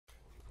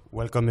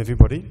Welcome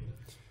everybody.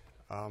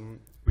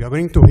 We are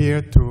going to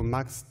hear to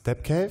Max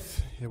Tepkeev.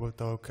 He will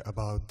talk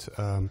about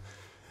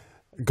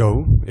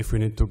Go, if we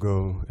need to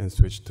go and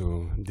switch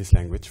to this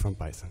language from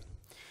Python.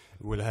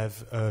 We'll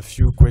have a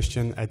few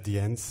questions at the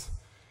end.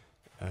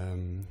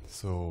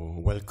 So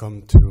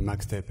welcome to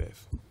Max Tepkeev.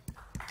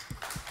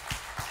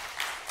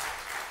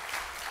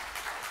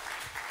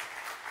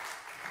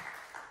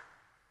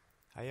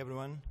 Hi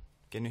everyone,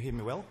 can you hear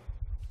me well?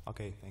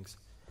 Okay, thanks.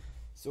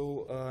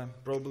 So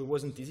probably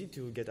wasn't easy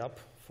to get up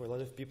for a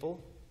lot of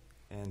people,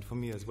 and for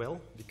me as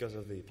well, because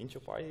of the Pincho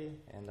party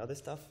and other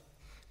stuff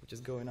which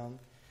is going on.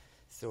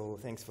 So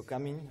thanks for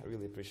coming, I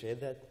really appreciate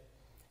that.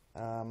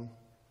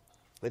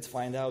 Let's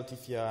find out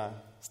if you're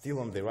still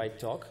on the right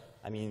talk.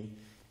 I mean,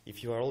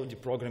 if you are already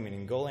programming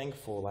in Golang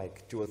for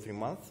like 2 or 3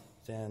 months,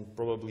 then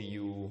probably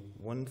you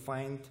won't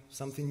find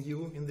something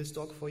new in this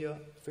talk for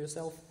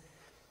yourself.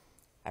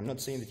 I'm not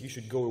saying that you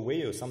should go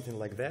away or something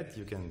like that,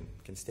 you can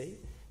stay,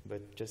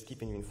 but just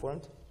keeping you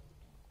informed.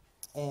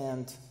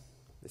 And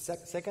the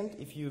second,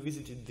 if you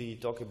visited the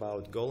talk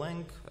about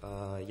Golang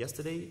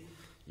yesterday,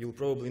 you'll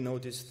probably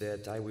notice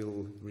that I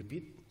will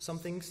repeat some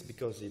things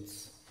because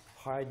it's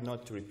hard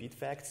not to repeat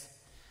facts.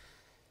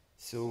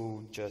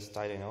 So just,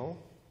 I don't know,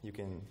 you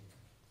can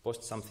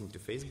post something to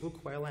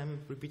Facebook while I'm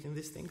repeating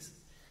these things,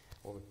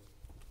 or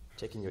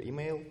checking your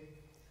email.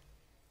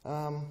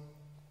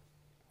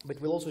 But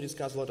we'll also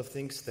discuss a lot of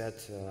things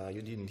that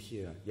you didn't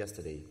hear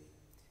yesterday.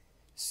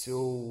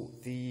 So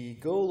the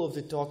goal of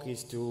the talk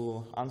is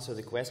to answer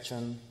the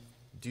question,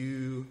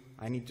 do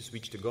I need to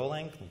switch to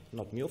Golang?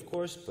 Not me, of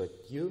course, but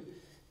you,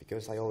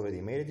 because I already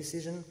made a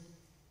decision.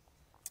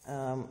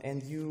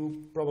 And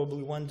you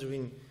probably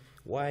wondering,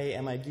 why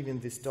am I giving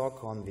this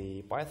talk on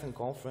the Python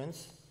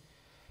conference?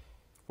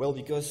 Well,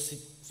 because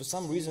for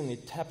some reason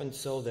it happened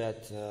so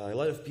that a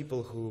lot of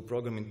people who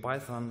program in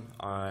Python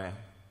are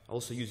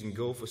also using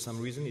Go for some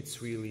reason.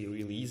 It's really,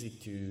 really easy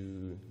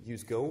to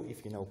use Go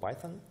if you know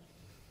Python.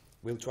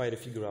 We'll try to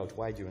figure out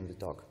why during the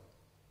talk.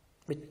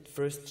 But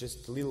first,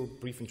 just a little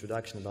brief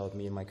introduction about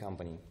me and my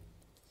company.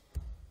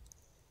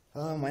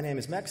 My name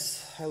is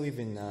Max. I live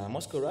in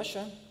Moscow,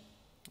 Russia.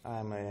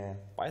 I'm a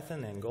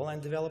Python and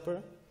Golang developer.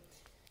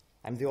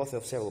 I'm the author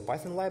of several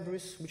Python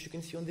libraries, which you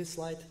can see on this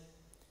slide.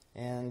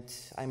 And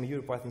I'm a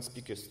EuroPython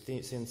speaker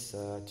since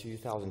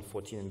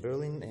 2014 in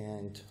Berlin,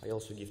 and I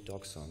also give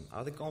talks on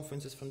other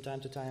conferences from time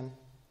to time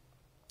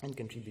and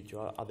contribute to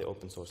other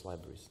open source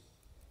libraries.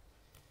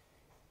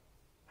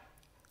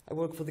 I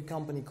work for the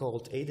company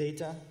called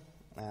AData.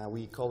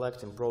 We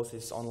collect and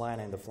process online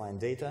and offline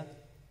data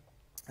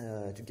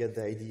to get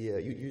the idea,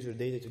 user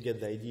data to get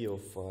the idea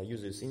of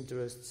users'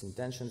 interests,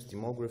 intentions,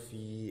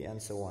 demography,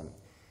 and so on.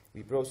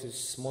 We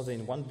process more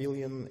than 1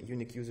 billion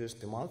unique users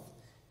per month,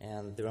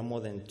 and there are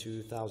more than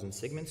 2,000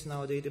 segments in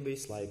our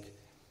database, like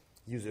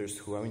users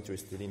who are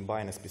interested in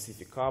buying a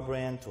specific car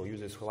brand, or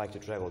users who like to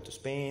travel to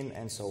Spain,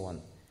 and so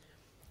on.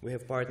 We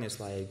have partners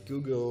like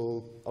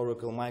Google,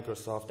 Oracle,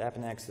 Microsoft,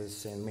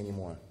 AppNexus, and many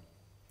more.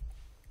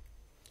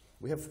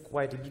 We have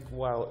quite a big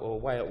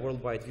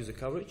worldwide user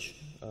coverage,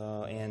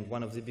 and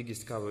one of the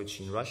biggest coverage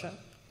in Russia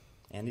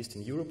and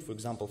Eastern Europe. For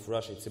example, for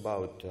Russia, it's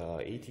about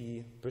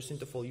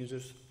 80% of all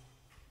users.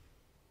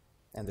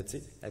 And that's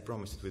it. I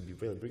promise it will be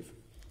very brief.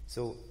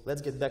 So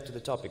let's get back to the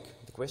topic.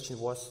 The question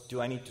was, do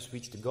I need to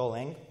switch to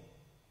Golang?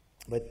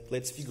 But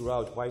let's figure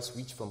out why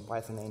switch from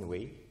Python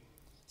anyway.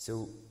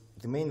 So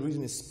the main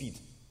reason is speed.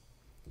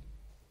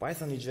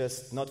 Python is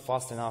just not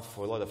fast enough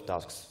for a lot of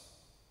tasks.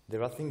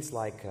 There are things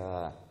like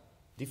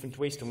different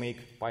ways to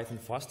make Python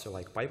faster,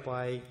 like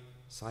PyPy,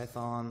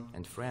 Python,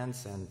 and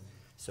Friends, and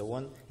so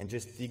on. And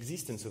just the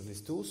existence of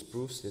these tools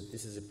proves that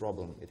this is a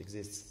problem. It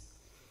exists.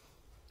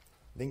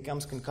 Then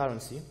comes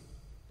concurrency.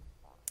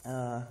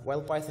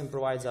 While Python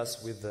provides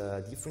us with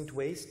different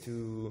ways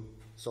to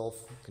solve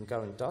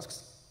concurrent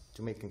tasks,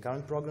 to make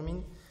concurrent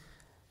programming,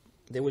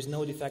 there was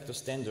no de facto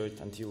standard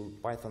until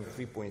Python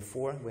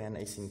 3.4 when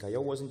async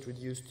IO was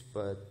introduced,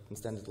 but in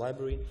standard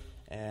library.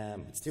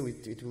 Still,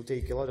 it will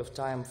take a lot of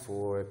time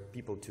for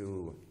people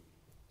to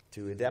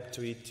adapt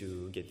to it,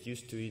 to get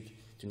used to it,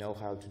 to know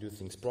how to do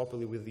things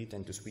properly with it,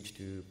 and to switch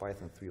to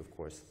Python 3, of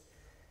course.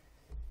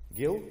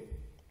 GIL,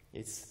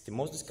 it's the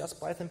most discussed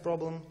Python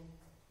problem.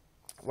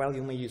 While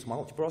you may use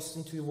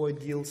multiprocessing to avoid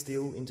GIL,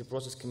 still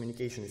inter-process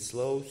communication is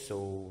slow,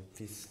 so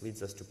this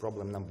leads us to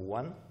problem number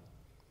 1.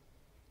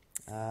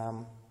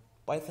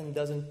 Python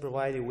doesn't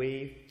provide a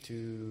way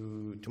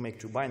to make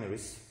true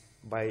binaries.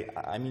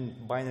 I mean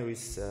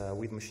binaries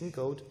with machine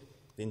code,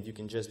 then you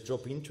can just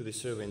drop into the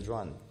server and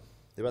run.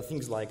 There are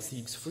things like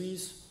CX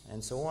freeze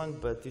and so on,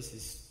 but this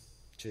is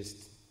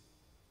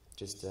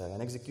just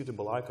an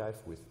executable archive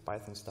with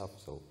Python stuff.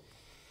 So.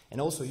 And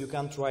also, you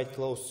can't write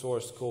closed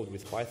source code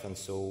with Python,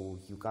 so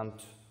you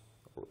can't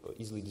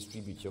easily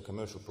distribute your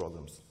commercial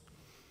programs,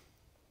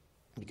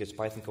 because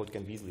Python code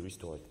can be easily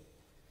restored.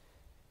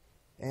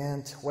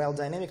 And while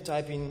dynamic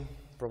typing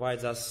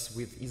provides us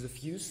with ease of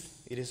use,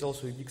 it is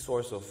also a big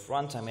source of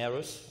runtime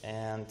errors,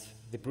 and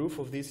the proof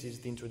of this is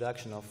the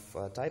introduction of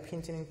type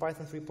hinting in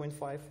Python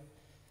 3.5.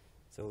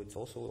 So it's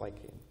also like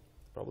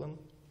a problem.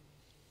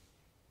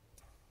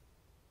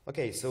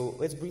 Okay, so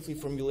let's briefly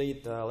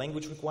formulate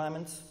language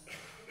requirements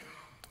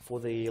for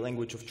the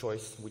language of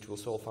choice, which will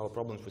solve our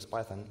problems with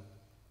Python.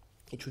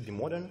 It should be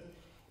modern.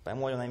 By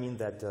modern, I mean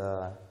that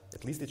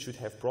at least it should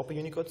have proper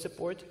Unicode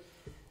support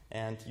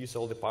and use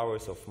all the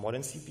powers of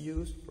modern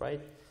CPUs,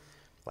 right?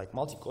 Like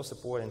multi-core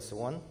support and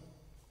so on.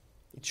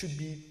 It should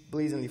be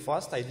blazingly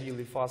fast,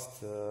 ideally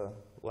fast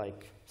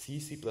like C,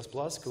 C++,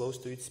 close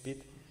to its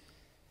speed.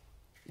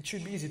 It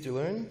should be easy to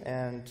learn,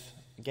 and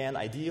again,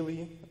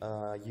 ideally,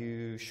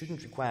 you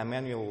shouldn't require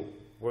manual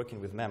working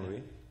with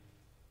memory.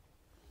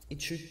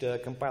 It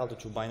should compile to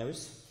true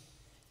binaries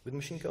with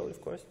machine code,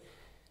 of course.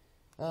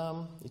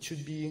 It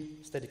should be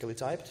statically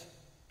typed,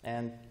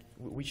 and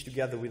which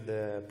together with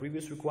the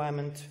previous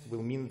requirement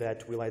will mean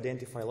that we'll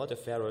identify a lot of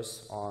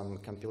errors on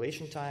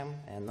compilation time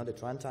and not at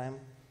runtime.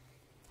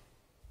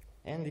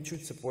 And it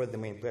should support the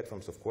main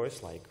platforms, of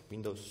course, like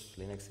Windows,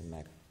 Linux, and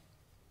Mac.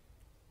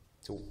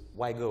 So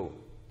why Go?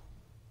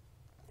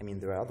 I mean,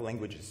 there are other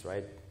languages,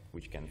 right,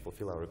 which can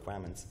fulfill our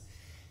requirements.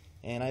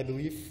 And I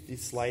believe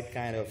this slide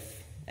kind of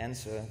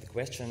answers the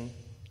question,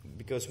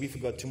 because we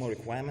forgot two more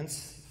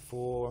requirements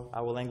for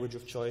our language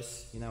of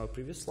choice in our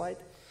previous slide.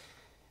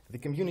 The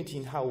community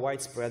and how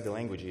widespread the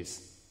language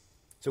is.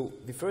 So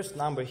the first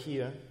number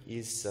here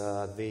is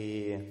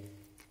the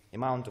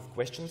amount of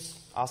questions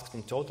asked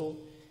in total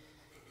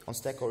on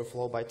Stack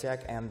Overflow by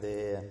Tech, and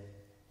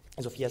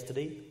as of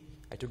yesterday,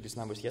 I took these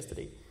numbers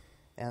yesterday.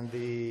 And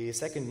the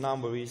second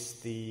number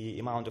is the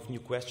amount of new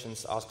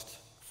questions asked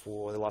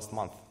for the last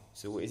month.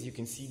 So as you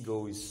can see,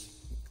 Go is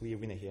a clear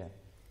winner here.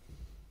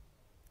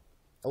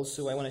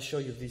 Also, I want to show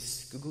you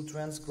this Google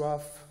Trends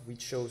graph,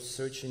 which shows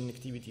searching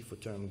activity for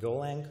term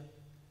Golang.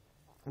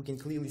 We can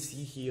clearly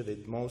see here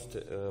that more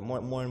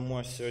and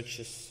more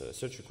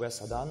search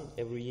requests are done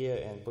every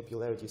year, and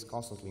popularity is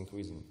constantly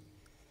increasing.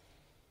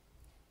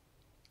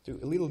 So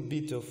a little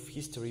bit of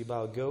history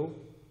about Go.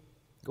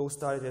 Go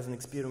started as an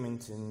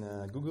experiment in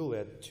Google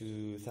at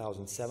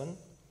 2007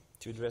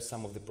 to address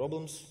some of the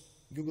problems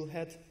Google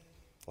had,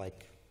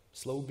 like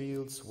slow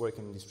builds,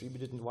 working in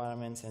distributed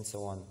environments, and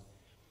so on.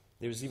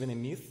 There's even a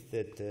myth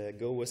that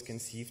Go was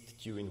conceived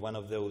during one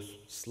of those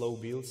slow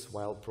builds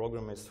while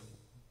programmers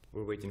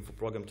were waiting for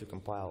program to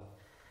compile.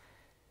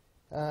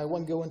 I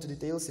won't go into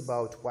details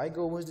about why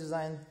Go was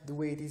designed the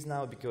way it is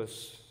now,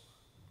 because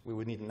we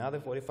would need another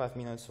 45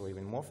 minutes or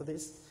even more for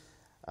this.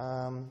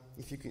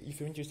 If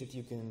you're interested,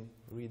 you can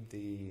read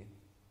the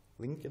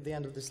link at the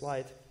end of the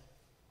slide.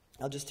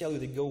 I'll just tell you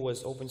that Go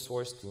was open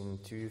sourced in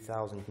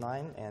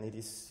 2009, and it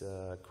is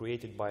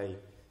created by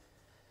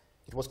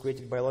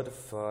a lot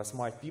of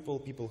smart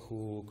people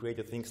who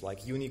created things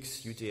like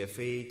Unix,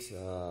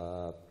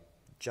 UTF-8,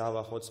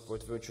 Java,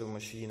 Hotspot, Virtual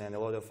Machine, and a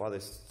lot of other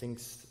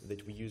things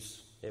that we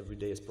use every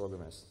day as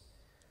programmers.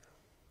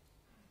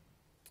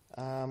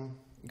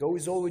 Go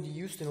is already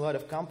used in a lot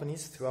of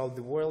companies throughout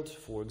the world,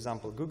 for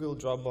example, Google,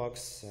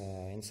 Dropbox,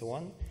 and so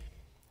on.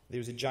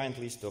 There's a giant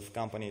list of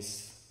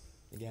companies,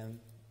 again,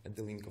 at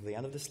the link of the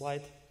end of the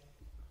slide,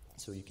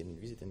 so you can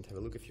visit and have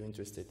a look if you're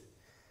interested.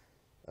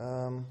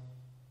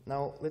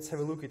 Now, let's have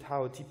a look at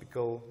how a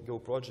typical Go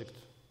project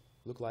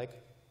looks like.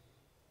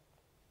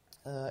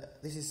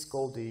 This is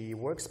called the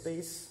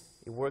workspace.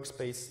 A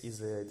workspace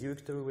is a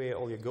directory where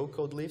all your Go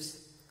code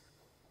lives.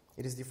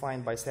 It is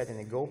defined by setting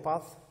a Go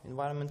path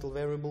environmental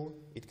variable.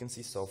 It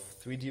consists of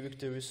 3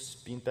 directories,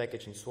 bin,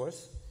 package, and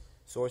source.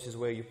 Source is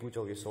where you put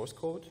all your source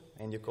code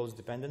and your code's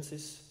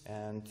dependencies,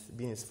 and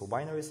bin is for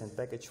binaries, and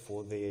package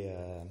for the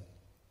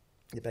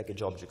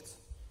package objects.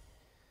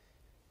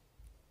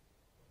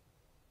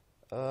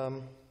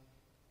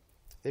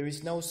 There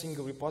is no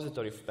single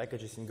repository of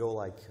packages in Go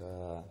like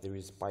there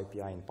is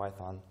PyPI in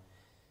Python.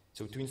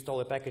 So to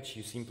install a package,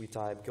 you simply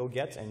type go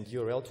get and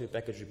URL to a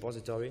package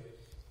repository.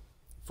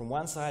 From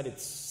one side,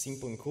 it's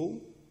simple and cool.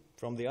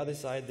 From the other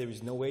side, there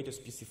is no way to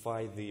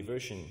specify the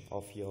version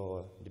of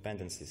your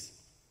dependencies.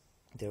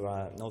 There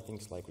are no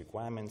things like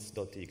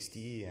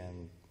requirements.txt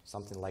and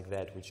something like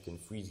that, which can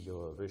freeze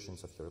your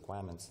versions of your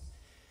requirements.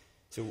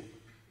 So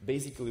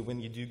basically, when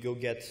you do go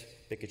get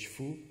package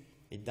foo,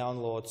 it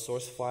downloads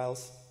source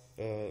files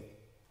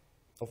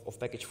of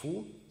package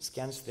foo,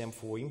 scans them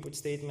for input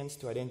statements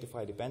to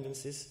identify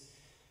dependencies,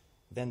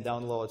 then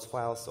downloads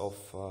files of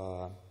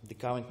the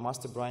current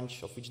master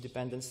branch of each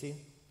dependency,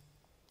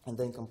 and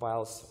then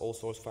compiles all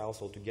source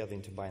files all together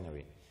into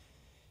binary.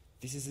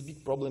 This is a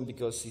big problem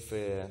because if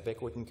a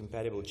backward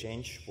incompatible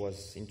change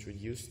was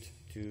introduced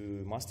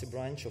to master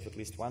branch of at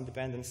least one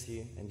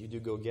dependency, and you do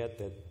go get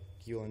that,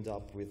 you'll end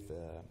up with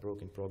a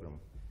broken program.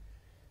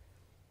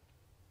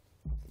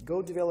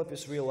 Go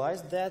developers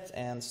realized that,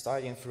 and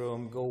starting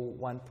from Go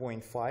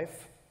 1.5,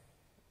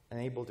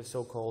 enabled a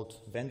so-called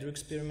vendor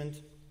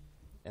experiment.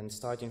 And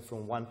starting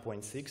from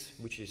 1.6,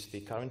 which is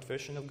the current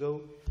version of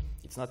Go,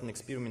 it's not an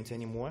experiment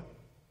anymore,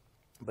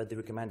 but the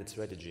recommended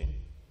strategy.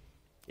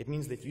 It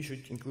means that you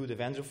should include a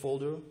vendor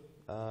folder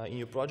in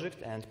your project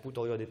and put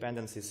all your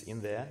dependencies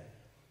in there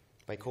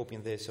by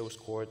copying their source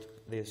code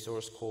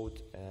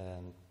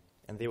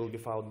and they will be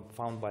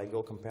found by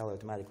Go compiler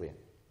automatically.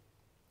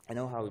 I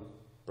know how it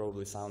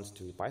probably sounds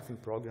to a Python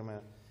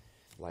programmer,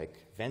 like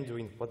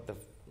vendoring, what the,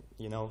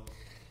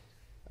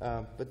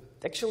 but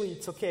actually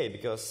it's okay,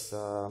 because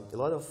a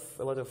lot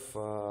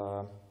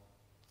of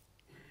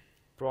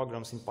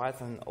programs in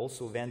Python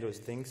also vendors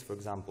things, for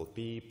example,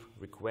 pip,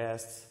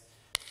 requests,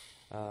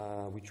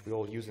 which we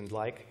all use and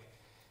like.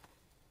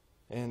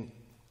 And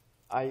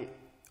I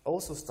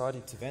also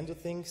started to vendor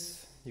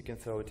things. You can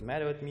throw a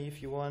tomato at me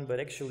if you want, but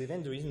actually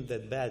vendor isn't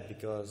that bad,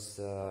 because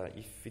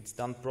if it's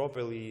done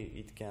properly,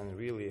 it can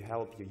really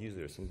help your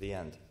users in the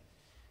end.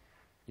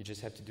 You just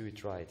have to do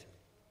it right.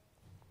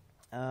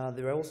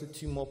 There are also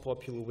two more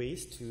popular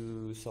ways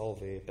to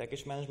solve a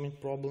package management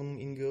problem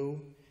in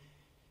Go.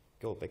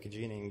 Go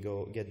packaging and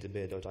Go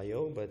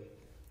getdb.io, but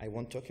I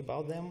won't talk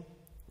about them.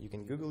 You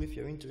can Google if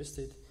you're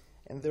interested.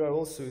 And there are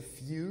also a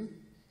few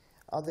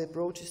other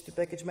approaches to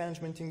package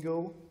management in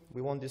Go.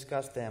 We won't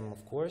discuss them,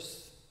 of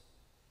course,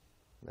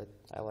 but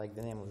I like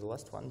the name of the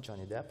last one,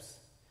 Johnny Depp's.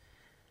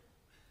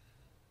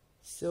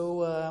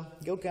 So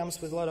Go comes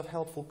with a lot of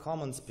helpful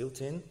commands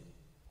built in.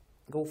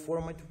 Go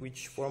format,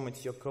 which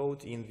formats your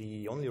code in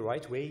the only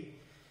right way.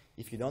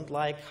 If you don't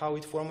like how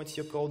it formats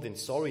your code, then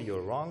sorry,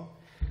 you're wrong.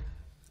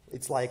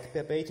 It's like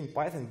pep8 in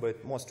Python,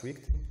 but more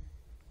strict.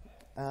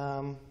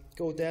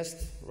 Go test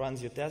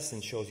runs your tests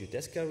and shows you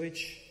test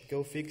coverage.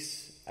 Go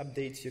fix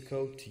updates your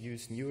code to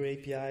use newer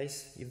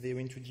APIs if they're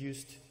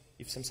introduced,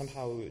 if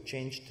somehow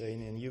changed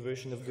in a new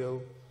version of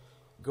Go.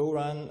 Go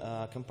run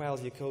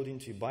compiles your code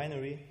into a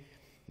binary,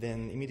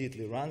 then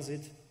immediately runs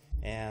it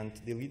and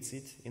deletes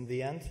it in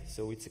the end.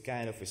 So it's a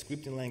kind of a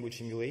scripting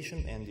language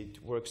emulation, and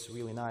it works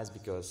really nice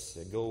because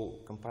Go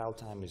compile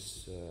time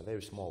is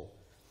very small.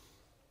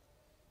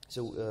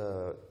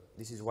 So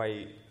this is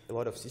why a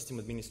lot of system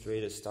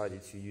administrators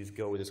started to use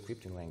Go as a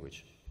scripting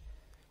language.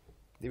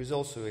 There is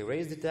also a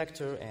race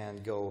detector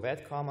and Go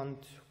vet command,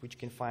 which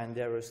can find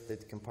errors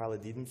that the compiler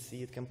didn't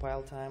see at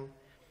compile time,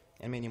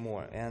 and many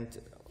more. And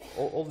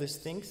all these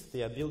things,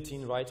 they are built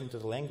in right into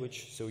the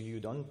language, so you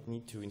don't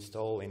need to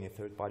install any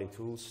third-party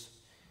tools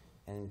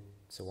and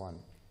so on.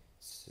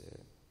 It's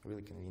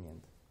really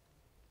convenient.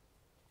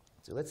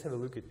 So let's have a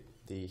look at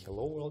the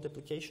Hello World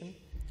application.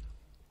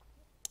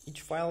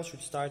 Each file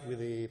should start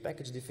with a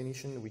package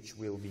definition, which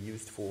will be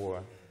used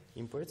for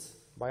imports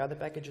by other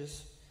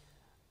packages.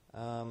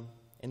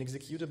 An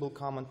executable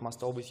command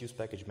must always use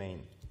package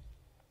main.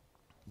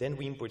 Then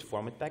we import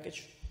format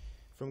package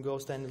from Go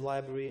standard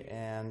library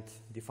and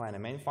define a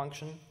main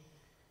function,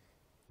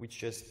 which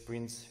just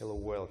prints hello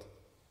world.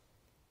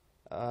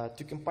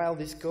 To compile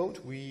this code,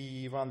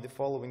 we run the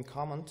following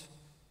command,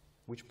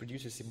 which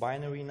produces a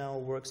binary in our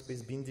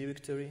workspace bin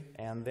directory,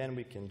 and then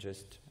we can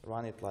just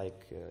run it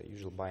like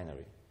usual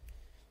binary.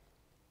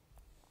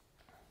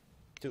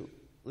 So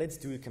let's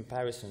do a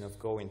comparison of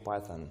Go and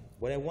Python.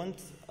 What I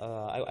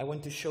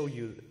want to show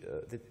you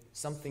that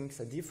some things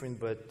are different,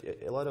 but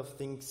a lot of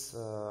things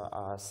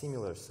are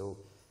similar. So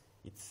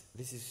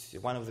this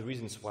is one of the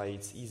reasons why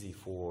it's easy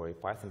for a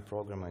Python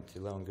programmer to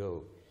learn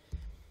Go.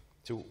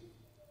 So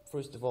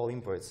first of all,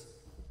 imports.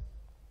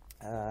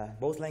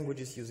 Both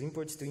languages use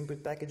imports to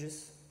import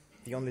packages.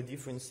 The only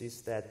difference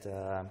is that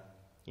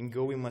in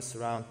Go we must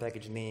surround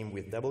package name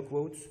with double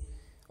quotes.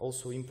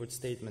 Also, import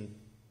statement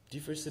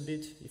differs a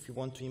bit if you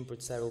want to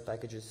import several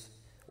packages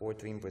or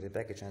to import a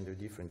package under a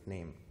different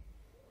name.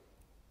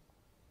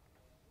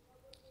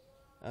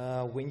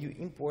 When you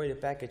import a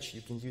package,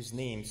 you can use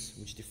names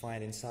which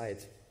define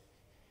inside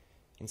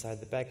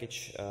the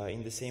package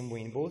in the same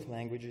way in both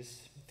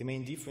languages. The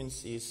main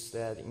difference is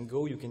that in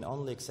Go you can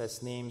only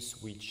access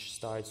names which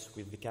starts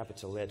with the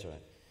capital letter.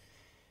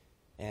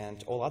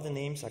 And all other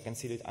names are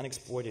considered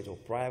unexported or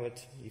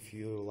private, if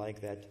you like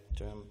that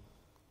term.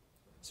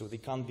 So they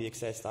can't be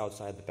accessed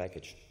outside the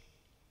package.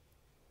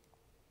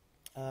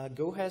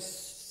 Go has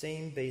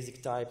same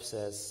basic types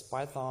as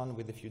Python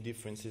with a few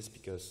differences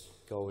because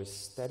Go is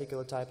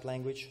statically typed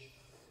language.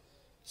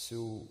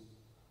 So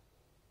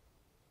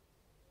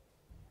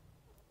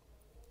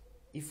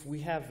if we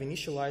have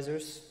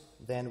initializers,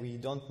 then we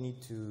don't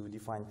need to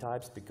define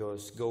types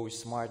because Go is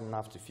smart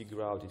enough to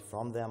figure out it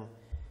from them.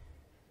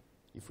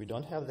 If we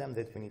don't have them,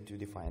 then we need to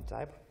define a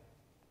type.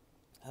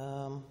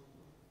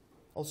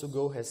 Also,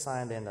 Go has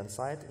signed and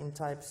unsigned int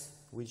types,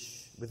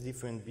 which with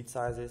different bit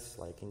sizes,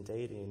 like int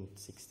 8, int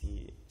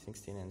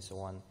 16, and so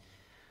on.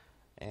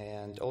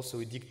 And also,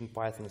 a dict in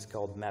Python is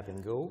called map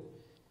in Go.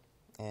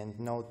 And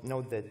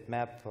note that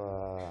map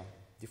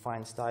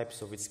defines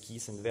types of its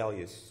keys and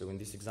values. So in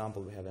this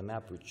example, we have a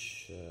map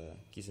which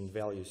keys and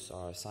values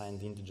are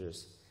assigned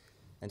integers.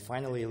 And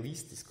finally, a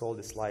list is called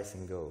a slice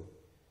in Go.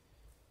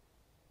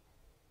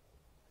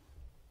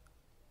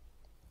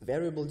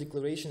 Variable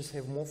declarations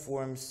have more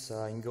forms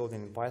in Go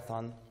than in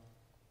Python.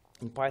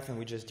 In Python,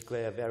 we just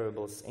declare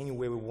variables any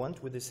way we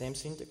want with the same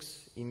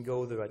syntax. In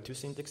Go, there are two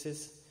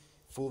syntaxes: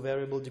 full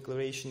variable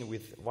declaration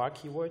with var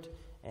keyword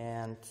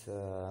and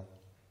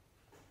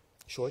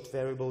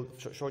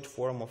short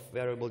form of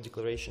variable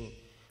declaration,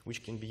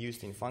 which can be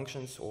used in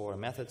functions or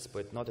methods,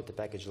 but not at the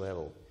package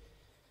level.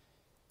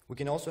 We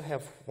can also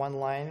have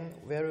one-line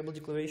variable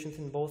declarations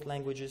in both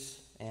languages,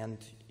 and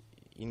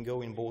in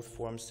Go in both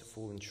forms,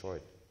 full and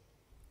short.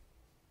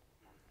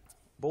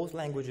 Both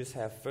languages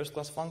have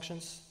first-class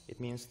functions.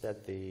 It means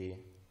that the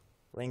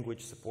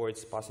language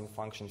supports passing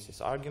functions as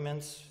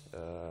arguments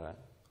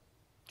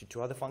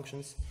to other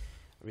functions,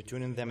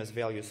 returning them as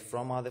values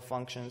from other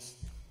functions,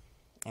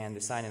 and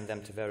assigning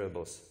them to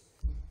variables.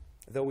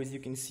 Though, as you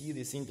can see,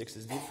 the syntax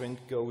is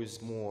different. Go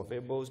is more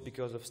verbose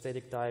because of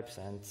static types,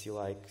 and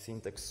C-like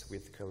syntax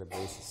with curly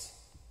braces.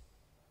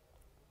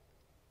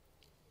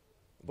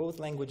 Both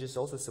languages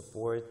also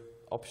support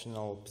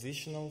optional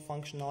positional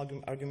function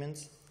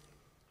arguments.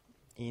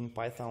 In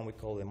Python, we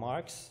call them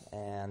args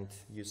and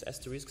use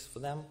asterisks for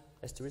them.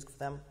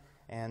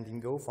 And in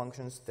Go,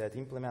 functions that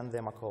implement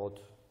them are called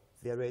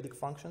variadic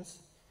functions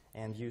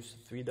and use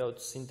 3-dot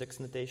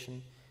syntax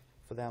notation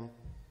for them.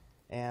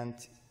 And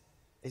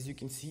as you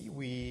can see,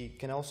 we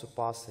can also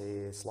pass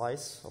a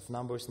slice of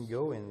numbers in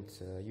Go and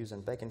use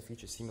an backend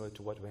feature similar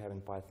to what we have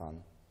in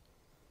Python.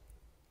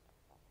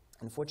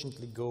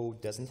 Unfortunately, Go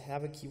doesn't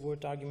have a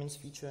keyword arguments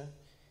feature,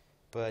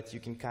 but you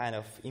can kind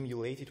of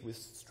emulate it with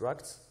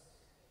structs.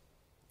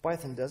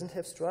 Python doesn't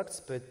have structs,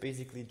 but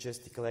basically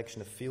just a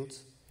collection of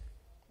fields.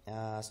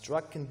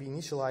 Struct can be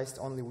initialized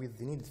only with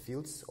the needed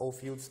fields. All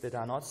fields that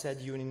are not set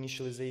during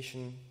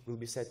initialization will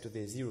be set to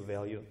the 0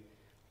 value.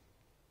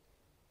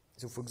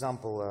 So for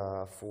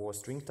example, for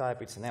string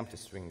type, it's an empty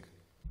string.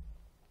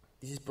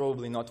 This is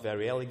probably not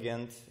very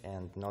elegant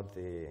and not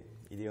the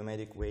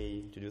idiomatic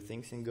way to do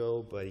things in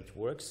Go, but it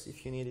works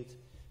if you need it.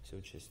 So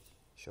just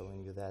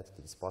showing you that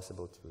it's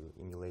possible to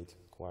emulate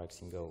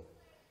quarks in Go.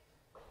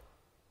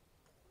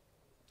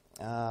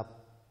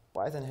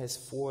 Python has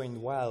 4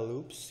 in while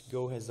loops.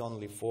 Go has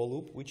only for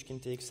loop, which can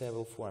take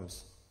several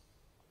forms.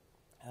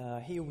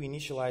 Here we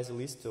initialize a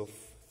list of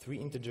 3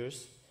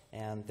 integers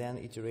and then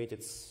iterate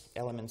its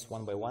elements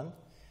one by one.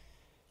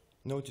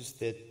 Notice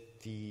that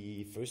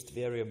the first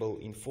variable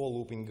in for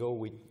loop in Go,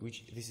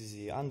 which this is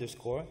the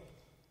underscore,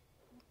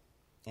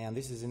 and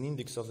this is an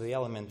index of the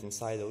element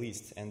inside the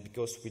list. And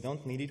because we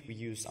don't need it, we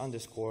use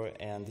underscore,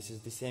 and this is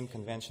the same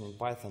convention in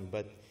Python.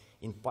 But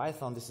in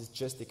Python, this is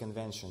just a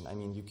convention. I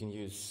mean, you can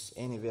use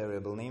any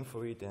variable name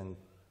for it and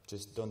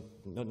just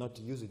not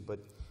to use it. But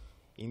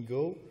in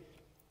Go,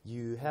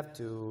 you have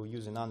to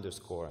use an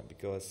underscore,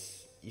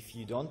 because if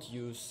you don't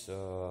use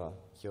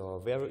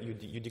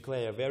you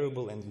declare a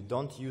variable and you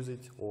don't use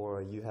it,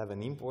 or you have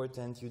an import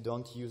and you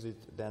don't use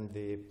it, then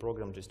the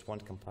program just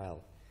won't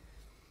compile.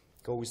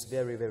 Go is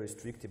very, very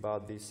strict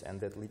about this,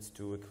 and that leads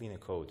to a cleaner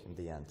code in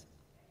the end.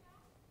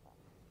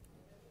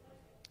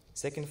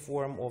 Second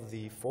form of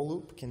the for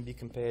loop can be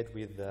compared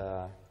with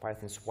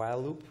Python's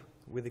while loop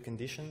with a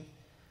condition.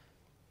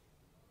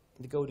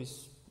 The code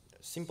is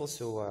simple,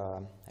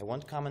 so I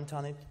won't comment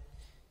on it.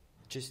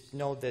 Just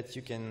note that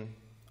you can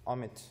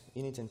omit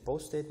init and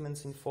post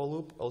statements in for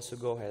loop. Also,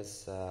 Go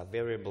has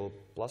variable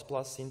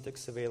 ++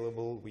 syntax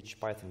available, which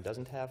Python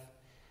doesn't have.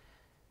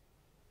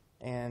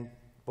 And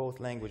both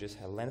languages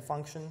have len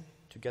function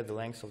to get the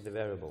length of the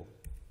variable.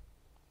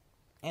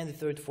 And the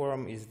third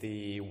form is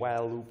the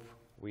while loop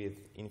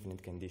with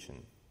infinite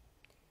condition.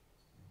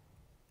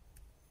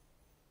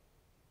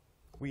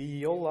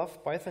 We all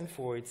love Python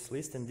for its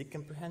list and dig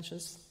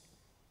comprehensions.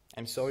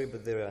 I'm sorry,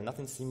 but there are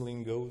nothing similar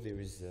in Go. There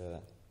is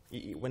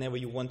whenever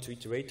you want to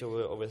iterate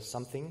over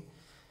something,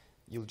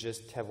 you'll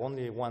just have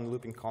only one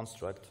looping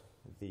construct,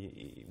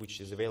 which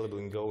is available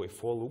in Go, a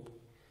for loop.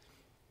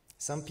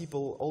 Some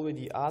people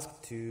already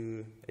asked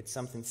at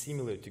something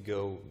similar to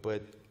Go,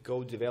 but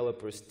Go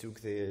developers took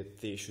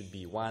there should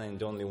be one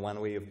and only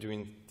one way of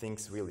doing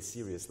things really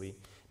seriously,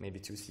 maybe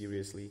too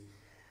seriously.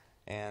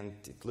 And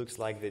it looks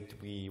like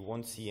that we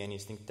won't see any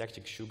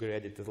syntactic sugar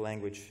added to the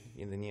language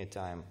in the near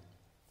time.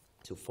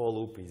 So for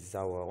loop is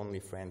our only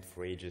friend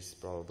for ages,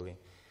 probably.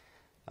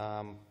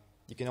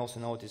 You can also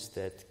notice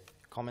that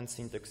comment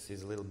syntax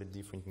is a little bit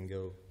different in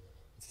Go.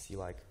 It's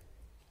C-like.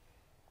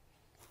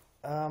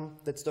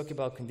 Let's talk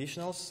about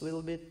conditionals a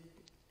little bit.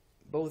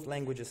 Both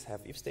languages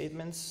have if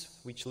statements,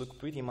 which look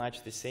pretty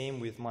much the same,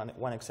 with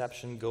one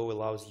exception. Go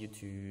allows you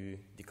to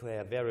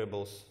declare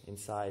variables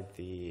inside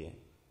the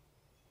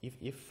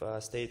if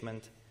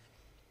statement.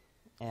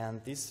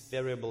 And these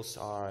variables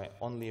are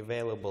only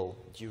available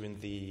during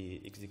the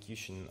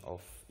execution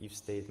of if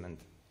statement.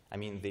 I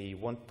mean, they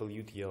won't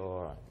pollute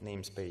your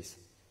namespace.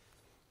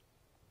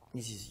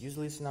 This is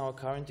useless in our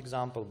current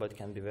example, but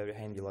can be very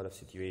handy in a lot of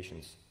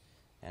situations.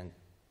 And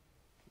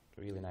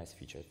really nice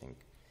feature, I think.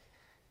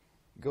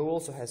 Go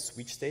also has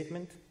switch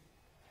statement,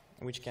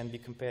 which can be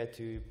compared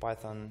to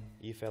Python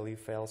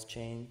if-else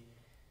chain.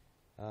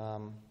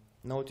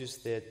 Notice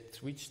that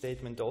switch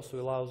statement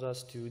also allows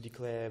us to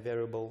declare a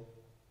variable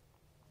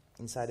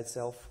inside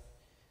itself,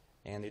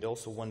 and it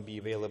also won't be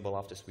available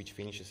after switch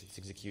finishes its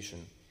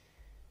execution.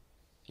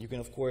 You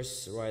can, of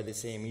course, write the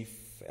same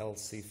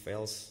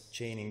if-else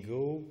chain in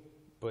Go,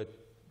 but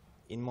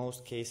in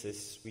most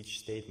cases, switch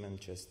statement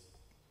just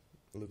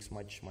looks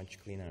much, much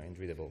cleaner and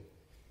readable.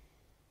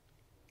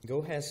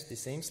 Go has the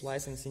same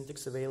slicing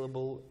syntax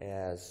available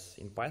as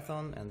in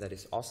Python, and that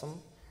is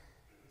awesome.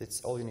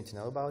 That's all you need to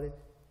know about it.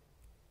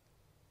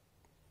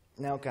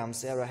 Now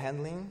comes error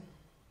handling.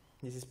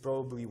 This is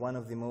probably one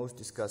of the most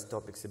discussed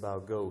topics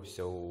about Go.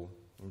 So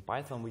in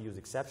Python we use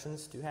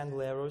exceptions to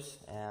handle errors,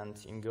 and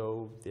in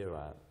Go there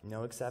are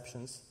no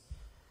exceptions.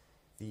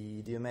 The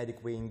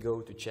idiomatic way in Go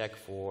to check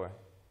for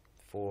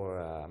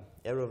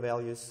error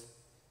values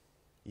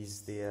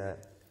is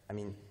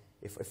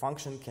if a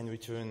function can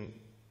return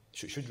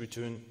should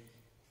return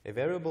a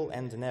variable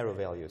and an error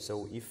value.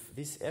 So if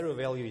this error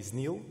value is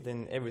nil,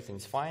 then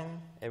everything's fine,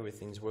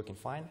 everything's working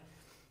fine.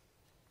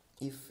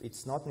 If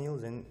it's not nil,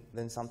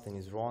 then something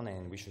is wrong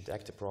and we should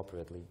act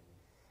appropriately.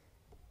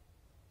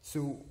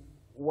 So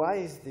why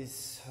is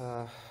this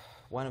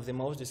one of the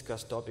most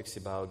discussed topics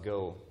about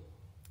Go?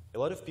 A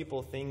lot of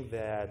people think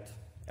that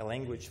a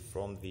language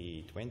from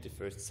the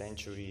 21st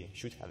century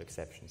should have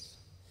exceptions.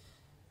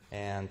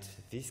 And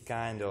this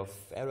kind of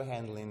error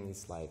handling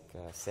is like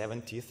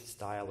 70th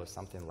style or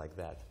something like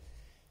that.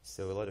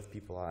 So a lot of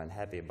people are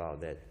unhappy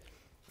about that.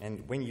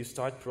 And when you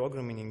start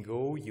programming in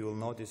Go, you will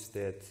notice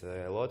that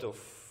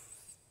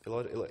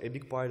a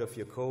big part of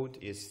your code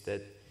is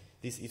that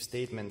these if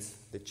statements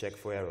that check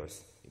for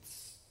errors.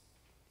 It's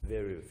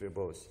very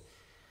verbose.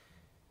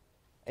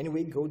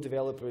 Anyway, Go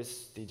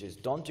developers, they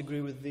just don't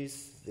agree with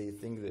this. They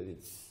think that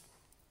it's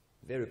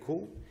very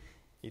cool.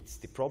 It's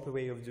the proper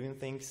way of doing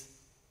things.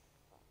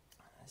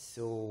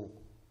 So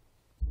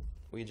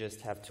we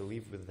just have to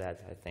live with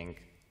that, I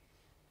think.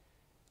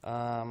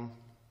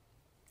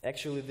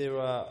 Actually, there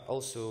are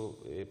also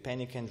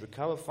panic and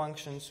recover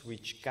functions,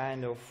 which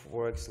kind of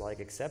works like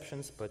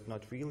exceptions, but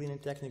not really in a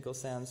technical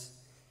sense.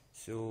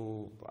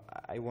 So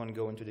I won't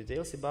go into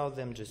details about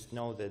them, just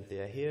know that they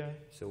are here.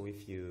 So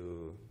if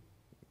you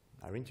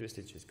are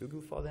interested, just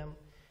Google for them.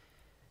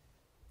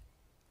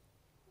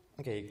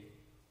 Okay,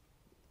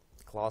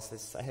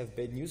 classes. I have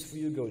bad news for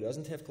you. Go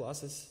doesn't have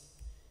classes.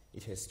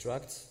 It has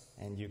structs,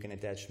 and you can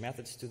attach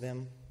methods to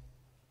them.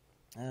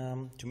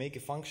 To make a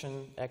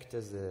function act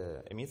as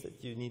a method,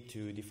 you need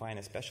to define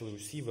a special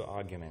receiver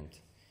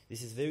argument.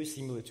 This is very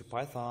similar to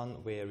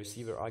Python, where a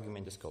receiver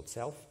argument is called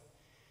self.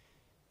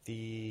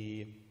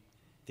 The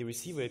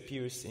receiver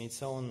appears in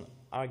its own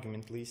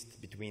argument list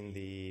between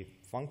the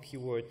func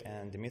keyword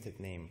and the method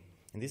name.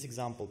 In this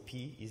example,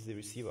 P is the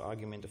receiver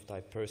argument of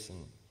type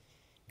person.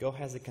 Go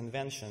has a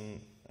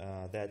convention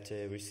that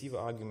a receiver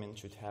argument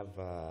should have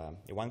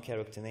a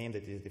one-character name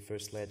that is the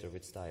first letter of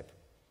its type.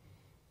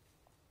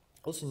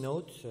 Also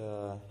note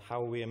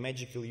how we are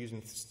magically using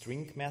the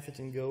string method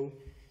in Go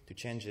to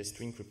change the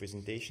string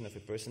representation of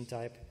a person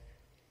type.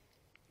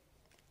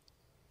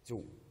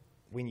 So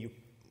when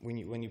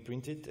you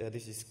print it,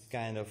 this is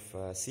kind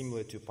of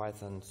similar to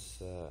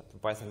Python's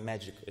Python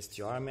magic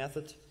str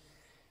method,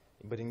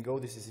 but in Go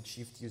this is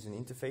achieved using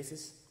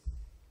interfaces,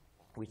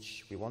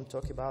 which we won't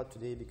talk about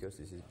today because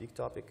this is a big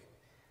topic.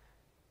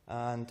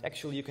 And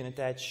actually you can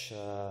attach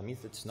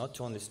methods not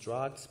to only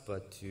structs,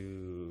 but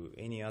to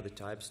any other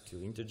types,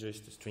 to integers,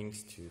 to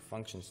strings, to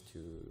functions, to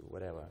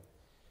whatever.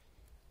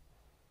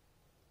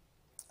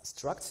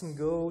 Structs in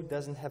Go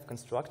doesn't have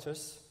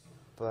constructors,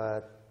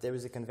 but there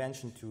is a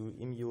convention to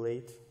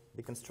emulate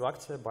the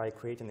constructor by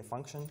creating a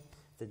function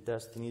that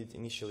does the needed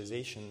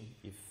initialization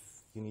if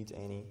you need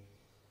any.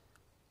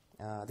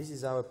 This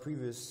is our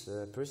previous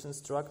person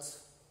struct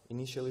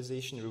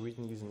initialization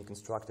rewritten using the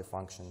constructor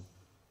function.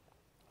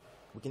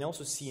 We can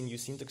also see in new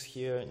syntax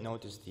here,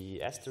 notice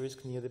the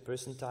asterisk near the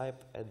person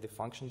type at the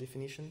function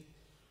definition.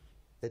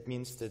 That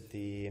means that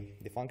the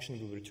function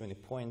will return a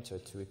pointer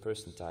to a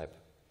person type.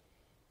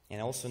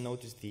 And also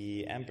notice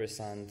the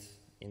ampersand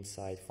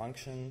inside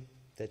function.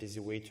 That is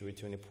a way to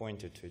return a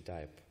pointer to a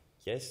type.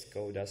 Yes,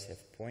 Go does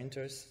have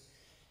pointers,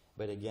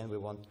 but again, we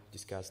won't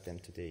discuss them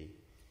today.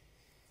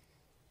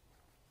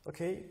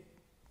 Okay,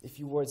 a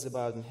few words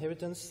about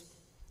inheritance.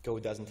 Go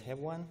doesn't have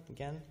one,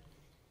 again.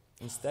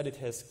 Instead, it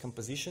has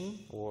composition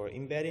or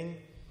embedding.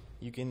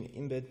 You can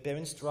embed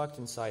parent struct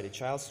inside a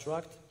child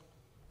struct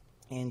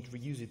and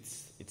reuse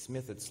its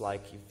methods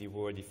like if they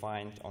were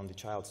defined on the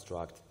child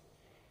struct.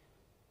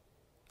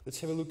 Let's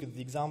have a look at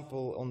the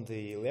example. On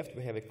the left,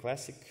 we have a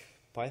classic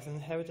Python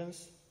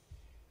inheritance,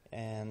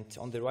 and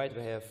on the right,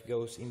 we have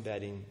Go's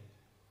embedding.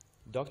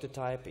 Doctor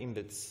type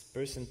embeds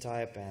person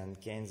type and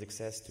gains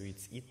access to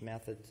its it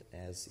method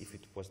as if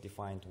it was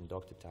defined on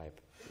doctor type.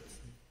 It's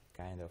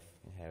kind of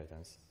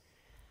inheritance.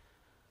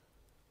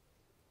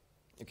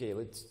 Okay,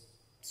 let's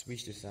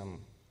switch to some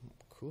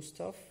cool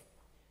stuff.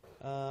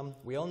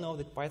 We all know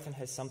that Python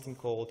has something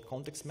called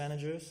context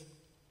managers.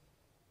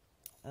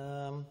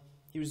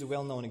 Here's a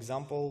well-known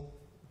example.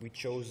 We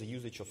chose the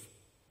usage of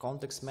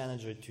context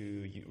manager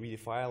to read a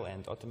file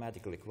and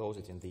automatically close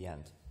it in the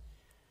end.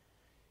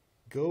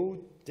 Go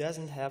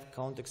doesn't have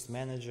context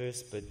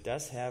managers, but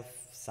does have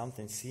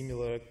something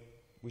similar,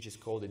 which is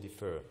called a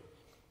defer.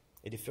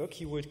 A defer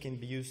keyword can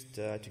be used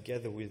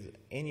together with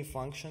any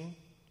function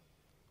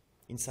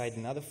inside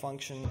another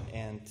function,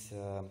 and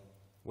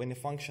when a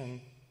function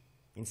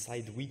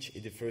inside which a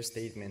defer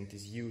statement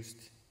is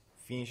used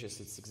finishes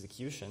its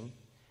execution,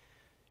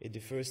 a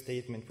defer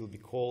statement will be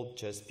called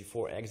just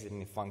before exiting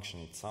the function.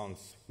 It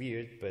sounds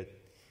weird, but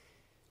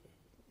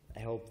I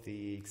hope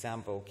the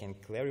example can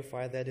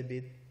clarify that a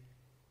bit.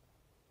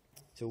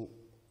 So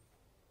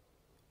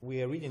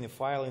we are reading a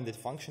file in that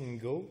function in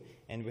Go,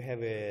 and we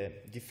have a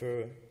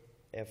defer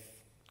f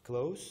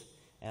close,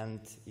 and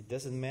it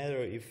doesn't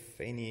matter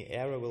if any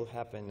error will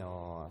happen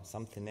or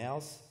something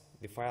else,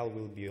 the file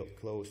will be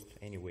closed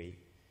anyway.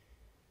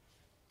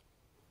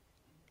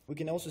 We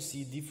can also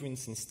see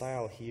difference in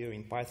style here.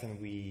 In Python,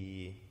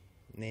 we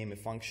name a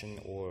function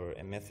or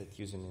a method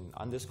using an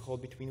underscore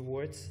between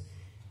words,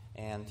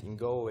 and in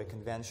Go, a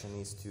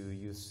convention is to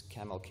use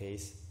camel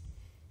case.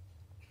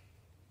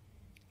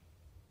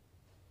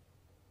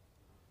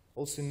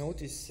 Also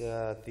notice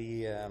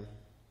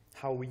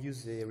how we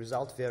use a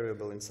result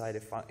variable inside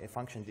a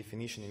function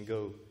definition in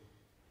Go.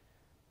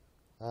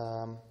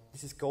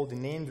 This is called the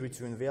named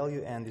return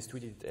value and is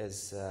treated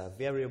as a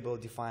variable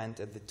defined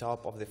at the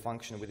top of the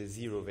function with a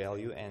 0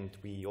 value, and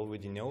we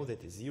already know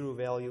that the 0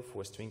 value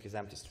for string is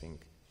empty string.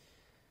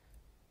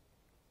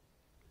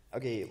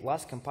 Okay,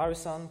 last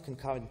comparison,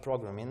 concurrent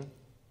programming.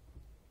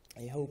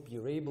 I hope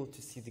you're able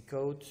to see the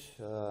code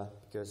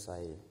because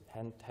I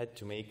had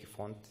to make a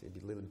font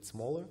a little bit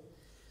smaller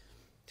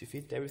to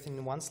fit everything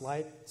in one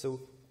slide. So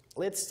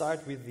let's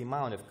start with the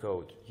amount of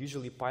code.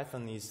 Usually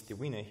Python is the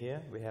winner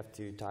here. We have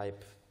to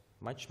type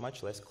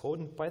much less code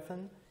in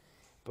Python,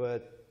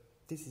 but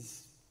this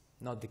is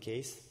not the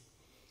case.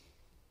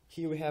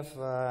 Here we have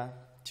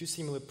two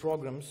similar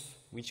programs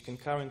which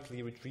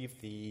concurrently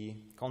retrieve the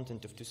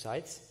content of two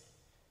sites.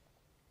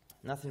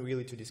 Nothing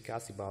really to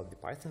discuss about the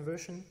Python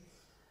version.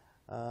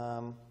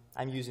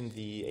 I'm using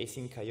the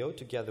async.io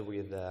together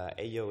with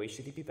AO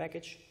HTTP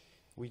package,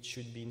 which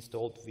should be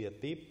installed via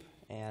pip,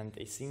 and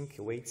async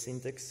await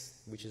syntax,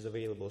 which is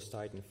available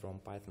starting from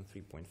Python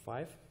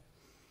 3.5.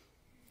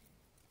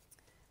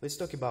 Let's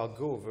talk about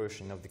Go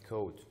version of the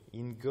code.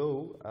 In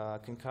Go,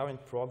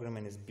 concurrent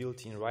programming is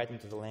built in right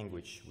into the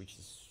language, which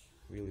is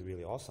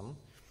really awesome.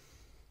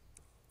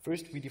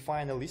 First, we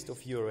define a list of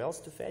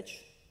URLs to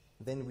fetch.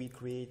 Then we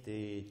create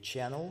a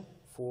channel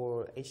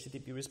for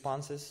HTTP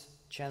responses.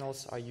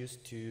 Channels are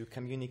used to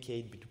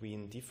communicate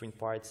between different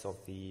parts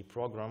of the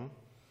program.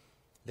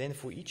 Then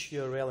for each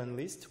URL and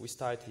list, we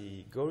start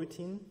a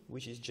goroutine,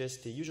 which is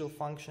just a usual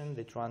function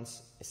that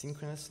runs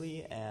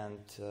asynchronously and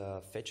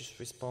fetches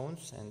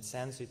response and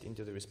sends it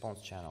into the response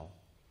channel.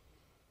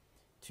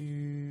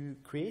 To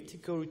create a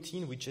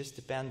goroutine, we just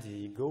append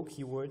the Go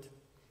keyword,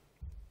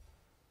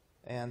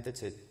 and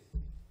that's it.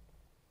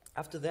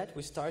 After that,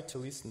 we start to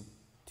listen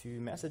to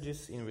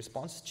messages in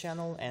response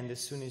channel, and as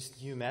soon as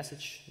new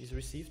message is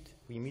received,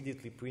 we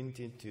immediately print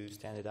it to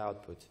standard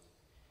output.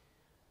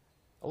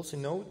 Also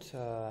note,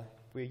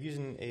 we're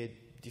using a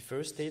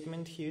defer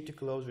statement here to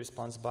close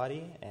response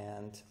body,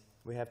 and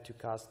we have to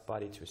cast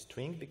body to a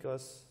string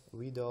because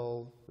read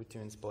all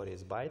returns body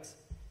as bytes.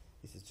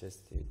 This is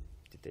just the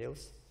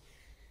details.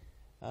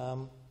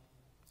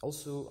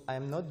 Also,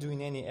 I'm not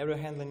doing any error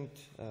handling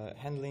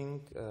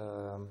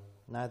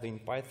neither in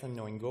Python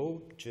nor in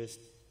Go, just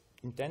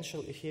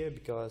intentionally here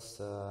because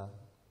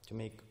to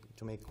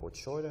make code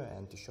shorter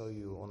and to show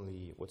you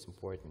only what's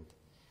important.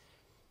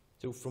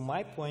 So from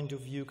my point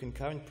of view,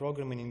 concurrent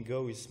programming in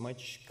Go is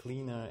much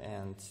cleaner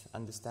and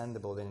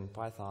understandable than in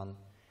Python,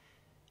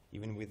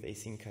 even with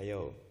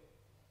async.io.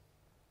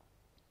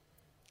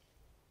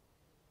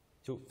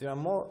 So there are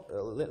more,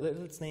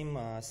 let's name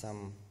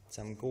some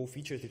Go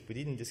features that we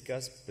didn't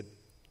discuss, but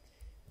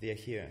they are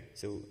here.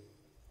 So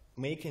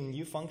making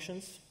new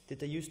functions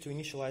that are used to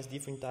initialize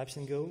different types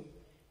in Go,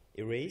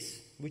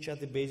 arrays, which are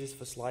the basis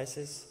for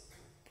slices,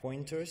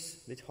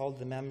 pointers that hold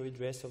the memory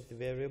address of the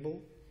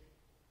variable,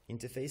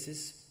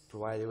 interfaces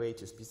provide a way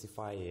to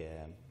specify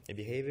a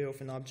behavior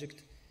of an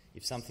object.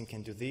 If something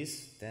can do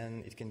this,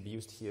 then it can be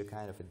used here,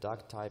 kind of a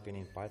duck typing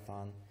in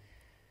Python.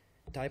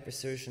 Type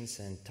assertions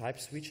and type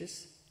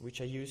switches, which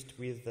are used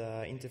with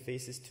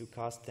interfaces to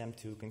cast them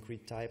to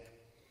concrete type.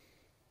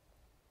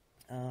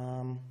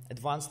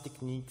 Advanced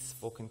techniques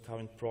for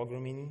concurrent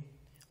programming,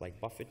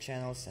 like buffer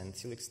channels and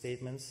select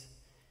statements.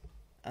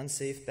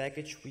 Unsafe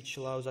package, which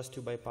allows us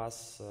to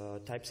bypass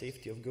type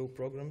safety of Go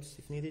programs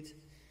if needed.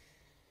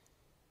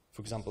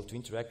 For example, to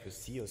interact with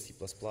C or C++.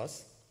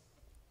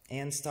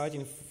 And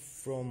starting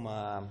from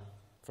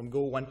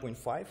Go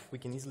 1.5, we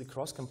can easily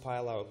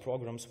cross-compile our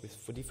programs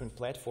for different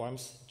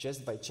platforms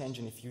just by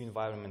changing a few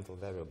environmental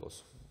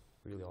variables.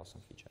 Really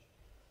awesome feature.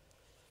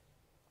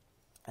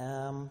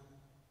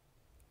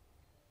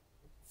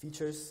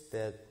 Features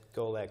that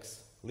Go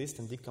lacks: list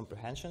and dig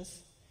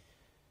comprehensions.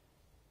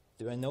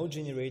 There are no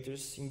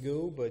generators in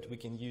Go, but we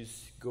can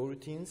use Go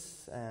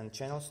routines and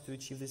channels to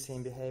achieve the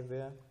same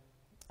behavior.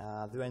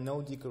 There are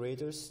no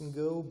decorators in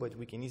Go, but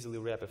we can easily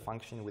wrap a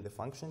function with a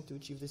function to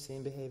achieve the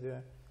same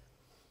behavior.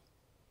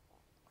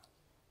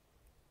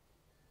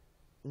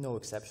 No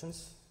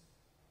exceptions.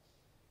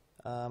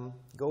 Go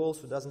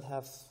also doesn't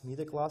have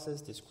meta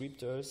classes,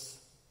 descriptors,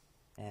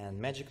 and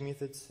magic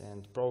methods,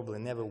 and probably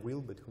never will,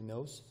 but who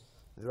knows.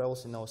 There are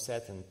also no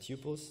set and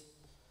tuples.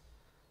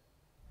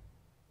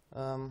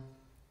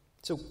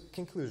 So,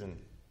 conclusion.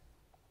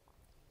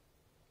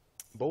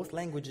 Both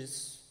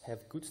languages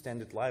have good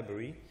standard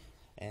library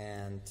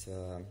and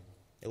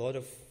a lot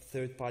of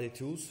third-party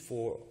tools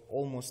for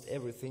almost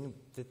everything.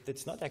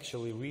 That's not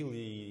actually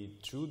really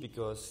true,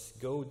 because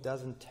Go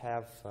doesn't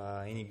have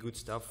any good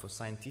stuff for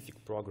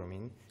scientific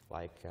programming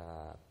like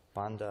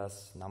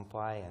pandas,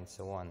 NumPy, and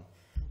so on.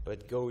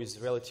 But Go is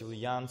relatively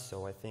young,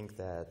 so I think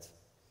that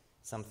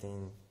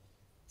something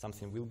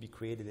will be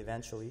created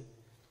eventually.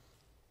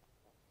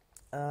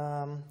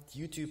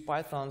 Due to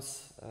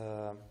Python's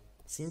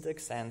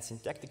syntax and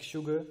syntactic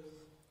sugar,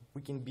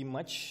 we can be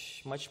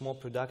much more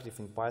productive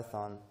in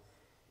Python,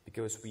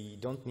 because we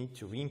don't need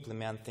to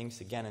re-implement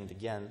things again and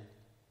again.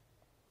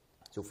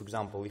 So, for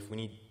example, if we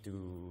need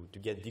to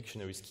get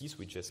dictionaries keys,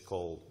 we just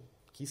call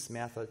keys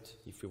method.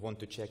 If we want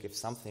to check if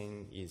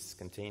something is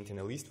contained in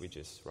a list, we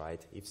just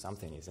write if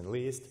something is in a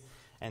list,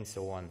 and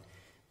so on.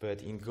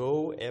 But in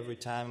Go, every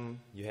time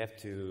you have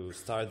to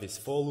start this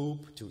for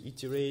loop to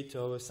iterate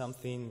over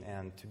something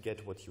and to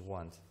get what you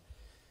want.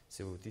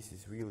 So this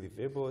is really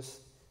verbose,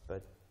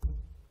 but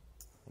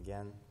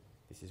again,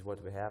 this is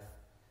what we have.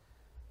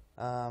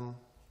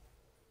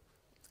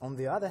 On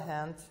the other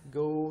hand,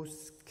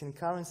 Go's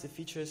concurrency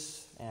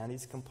features and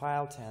its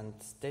compiled and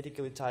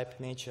statically typed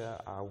nature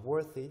are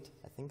worth it,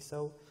 I think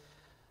so.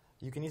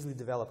 You can easily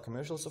develop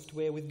commercial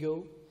software with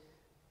Go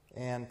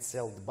and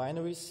sell the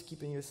binaries,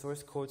 keeping your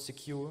source code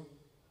secure.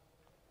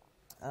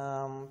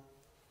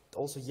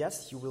 Also,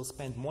 yes, you will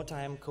spend more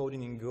time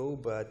coding in Go,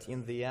 but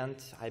in the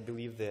end, I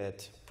believe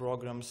that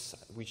programs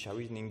which are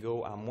written in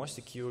Go are more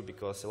secure,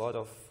 because a lot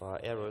of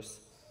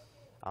errors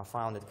are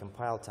found at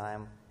compile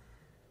time.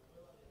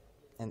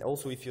 And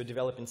also, if you're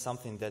developing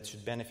something that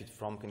should benefit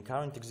from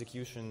concurrent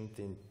execution,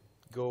 then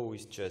Go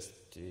is just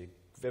a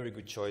very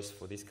good choice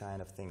for these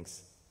kind of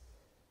things.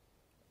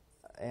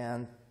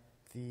 And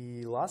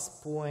the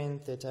last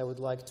point that I would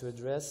like to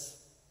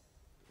address,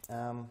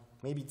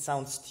 maybe it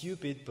sounds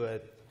stupid,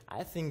 but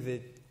I think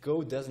that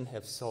Go doesn't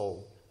have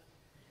soul.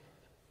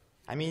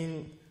 I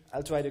mean,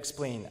 I'll try to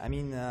explain. I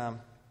mean,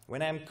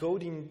 when I'm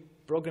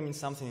programming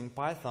something in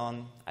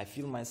Python, I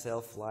feel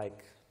myself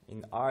like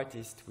an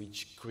artist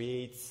which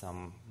creates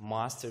some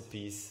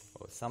masterpiece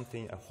or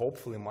something, a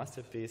hopefully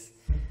masterpiece.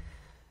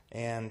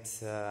 And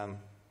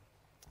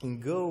in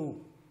Go,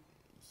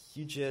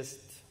 you just,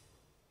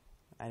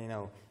 I don't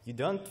know, you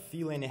don't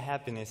feel any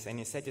happiness,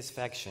 any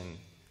satisfaction,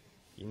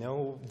 you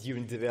know,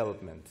 during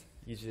development.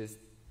 You just,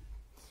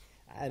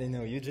 I don't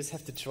know, you just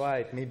have to try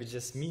it, maybe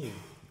just me,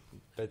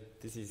 but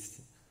this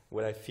is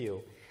what I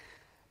feel.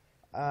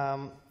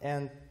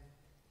 And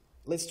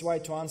let's try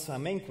to answer our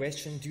main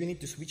question: do you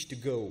need to switch to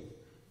Go?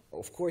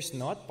 Of course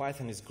not.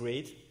 Python is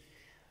great.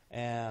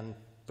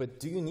 But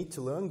do you need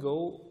to learn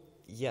Go?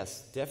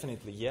 Yes,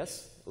 definitely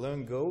yes.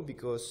 Learn Go,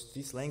 because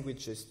this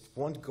language just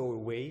won't go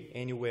away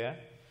anywhere,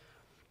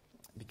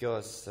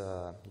 because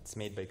it's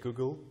made by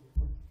Google.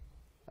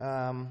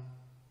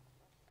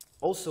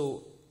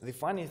 Also, the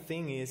funny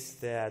thing is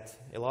that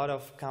a lot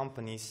of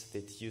companies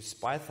that use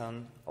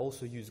Python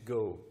also use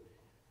Go,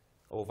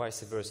 or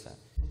vice versa.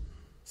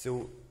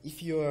 So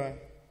if you are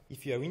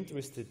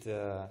interested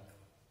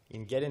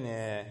in getting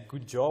a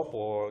good job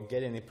or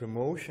getting a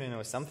promotion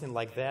or something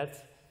like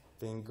that,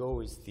 then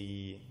Go is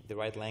the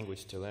right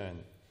language to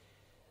learn.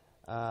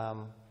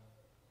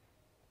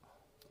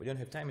 We don't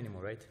have time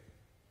anymore, right?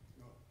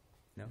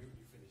 No? You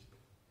finished.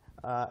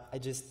 I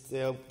just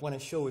want to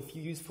show a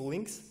few useful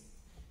links.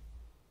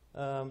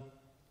 So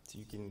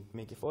you can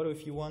make a photo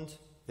if you want.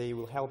 They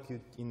will help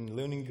you in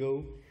learning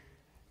Go.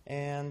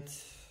 And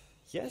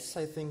yes,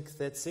 I think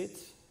that's it.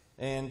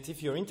 And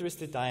if you're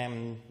interested, I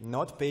am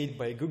not paid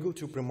by Google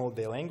to promote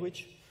their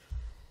language.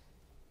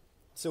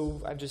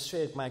 So I've just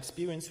shared my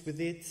experience with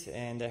it,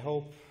 and I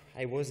hope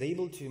I was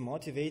able to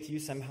motivate you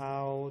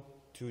somehow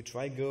to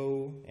try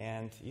Go.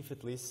 And if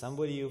at least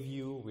somebody of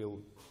you will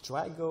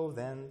try Go,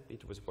 then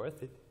it was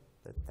worth it.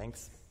 But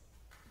thanks.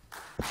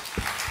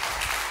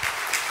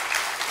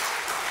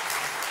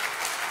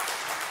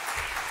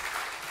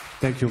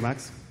 Thank you,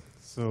 Max.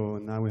 So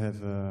now we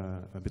have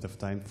a bit of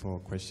time for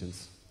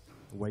questions.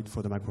 Wait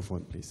for the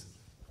microphone, please.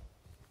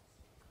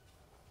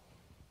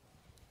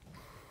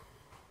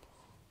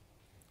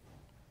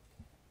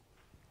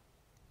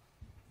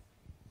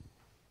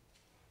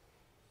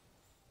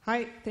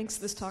 Hi, thanks.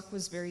 This talk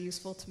was very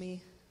useful to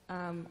me.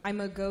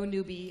 I'm a Go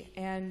newbie,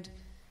 and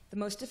the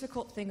most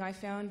difficult thing I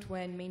found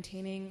when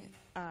maintaining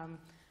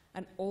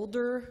an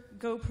older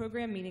Go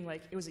program, meaning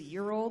like it was a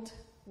year old,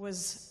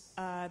 was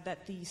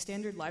that the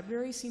standard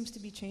library seems to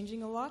be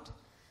changing a lot.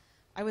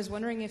 I was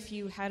wondering if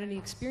you had any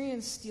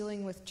experience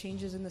dealing with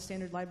changes in the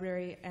standard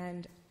library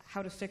and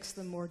how to fix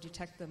them or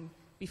detect them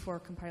before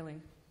compiling.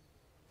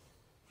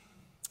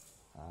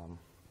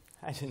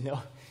 I don't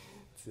know.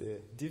 It's a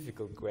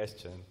difficult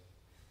question.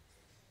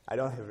 I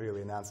don't have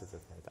really an answer to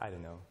that. I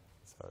don't know.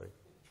 Sorry.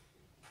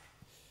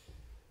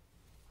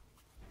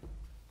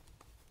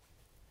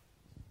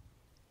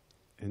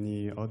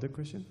 Any other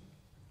question?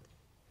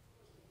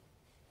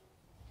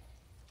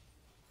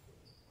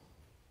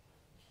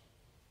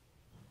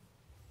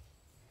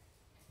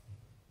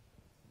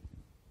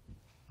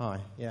 Hi,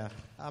 yeah.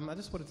 I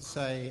just wanted to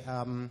say,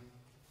 under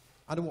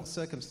what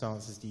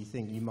circumstances do you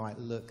think you might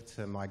look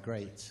to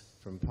migrate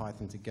from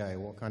Python to Go?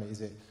 What kind of,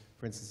 is it,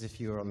 for instance, if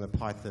you were on the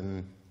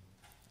Python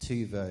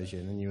 2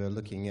 version and you were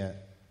looking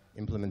at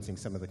implementing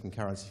some of the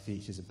concurrency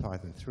features of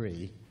Python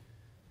 3,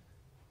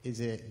 do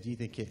you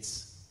think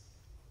it's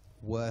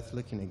worth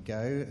looking at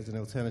Go as an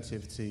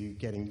alternative to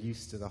getting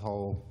used to the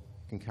whole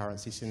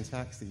concurrency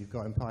syntax that you've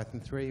got in Python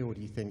 3, or do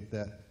you think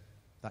that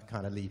that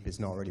kind of leap is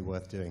not really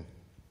worth doing?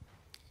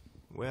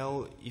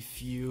 Well,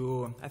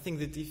 I think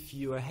that if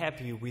you are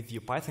happy with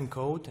your Python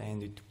code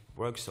and it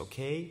works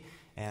okay,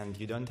 and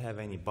you don't have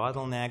any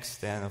bottlenecks,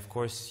 then of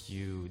course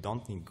you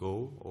don't need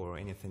Go or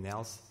anything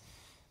else.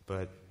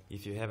 But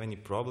if you have any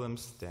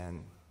problems,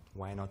 then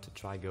why not to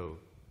try Go,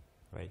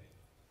 right?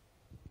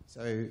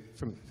 So,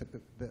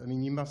 I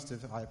mean, you must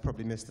have, I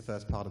probably missed the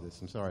first part of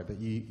this, I'm sorry, but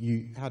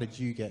how did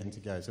you get into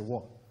Go? So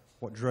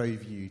what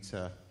drove you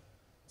to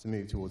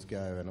move towards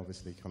Go and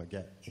obviously kind of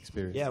get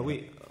experience? Yeah,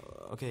 we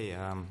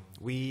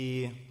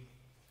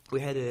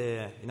had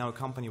in our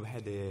company we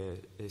had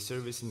a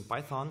service in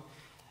Python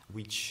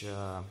which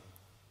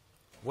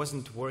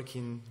wasn't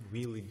working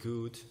really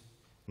good,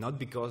 not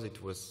because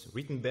it was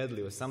written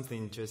badly or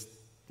something,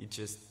 it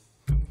just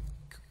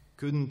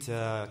couldn't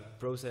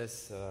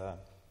process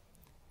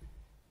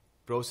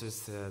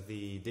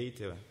the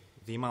data,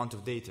 the amount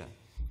of data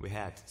we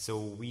had. So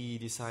we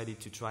decided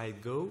to try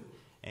Go,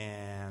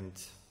 and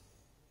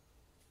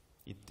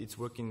it's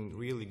working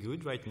really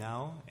good right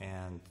now,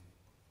 and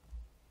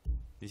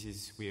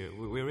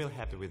we're real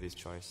happy with this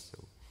choice. So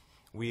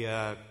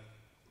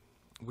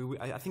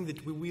I think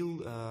that we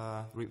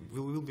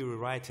will be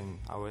rewriting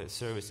our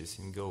services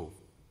in Go.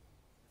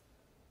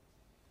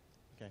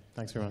 Okay,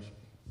 thanks very much.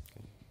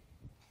 Okay.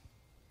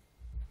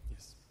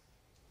 Yes.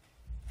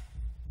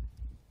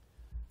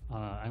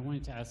 I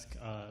wanted to ask,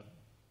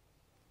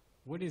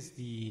 what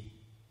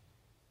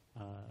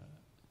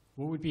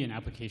would be an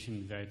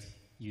application that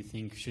you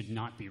think should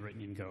not be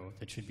written in Go,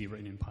 that should be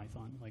written in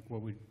Python? Like,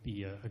 what would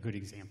be a good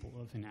example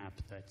of an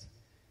app that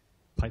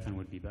Python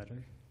would be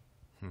better?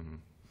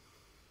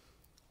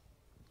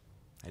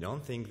 I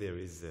don't think there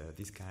is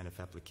this kind of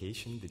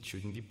application that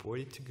shouldn't be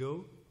ported to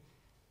Go.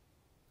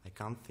 I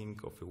can't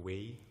think of a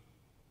way.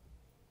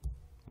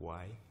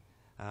 Why?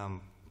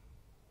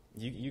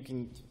 You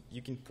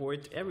can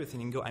port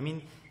everything in Go. I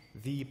mean,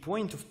 the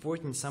point of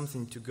porting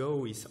something to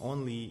Go is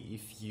only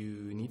if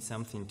you need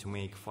something to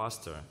make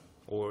faster,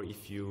 or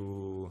if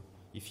you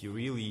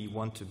really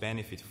want to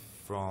benefit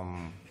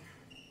from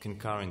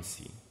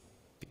concurrency,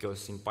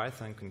 because in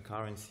Python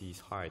concurrency is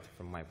hard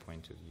from my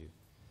point of view.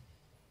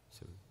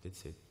 So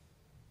that's it.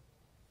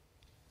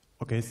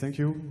 Okay, thank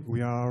you.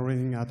 We are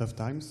running out of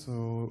time,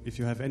 so if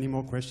you have any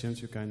more questions,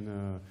 you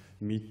can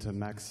meet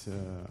Max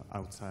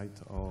outside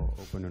or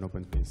open an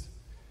open space.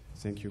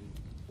 Thank you.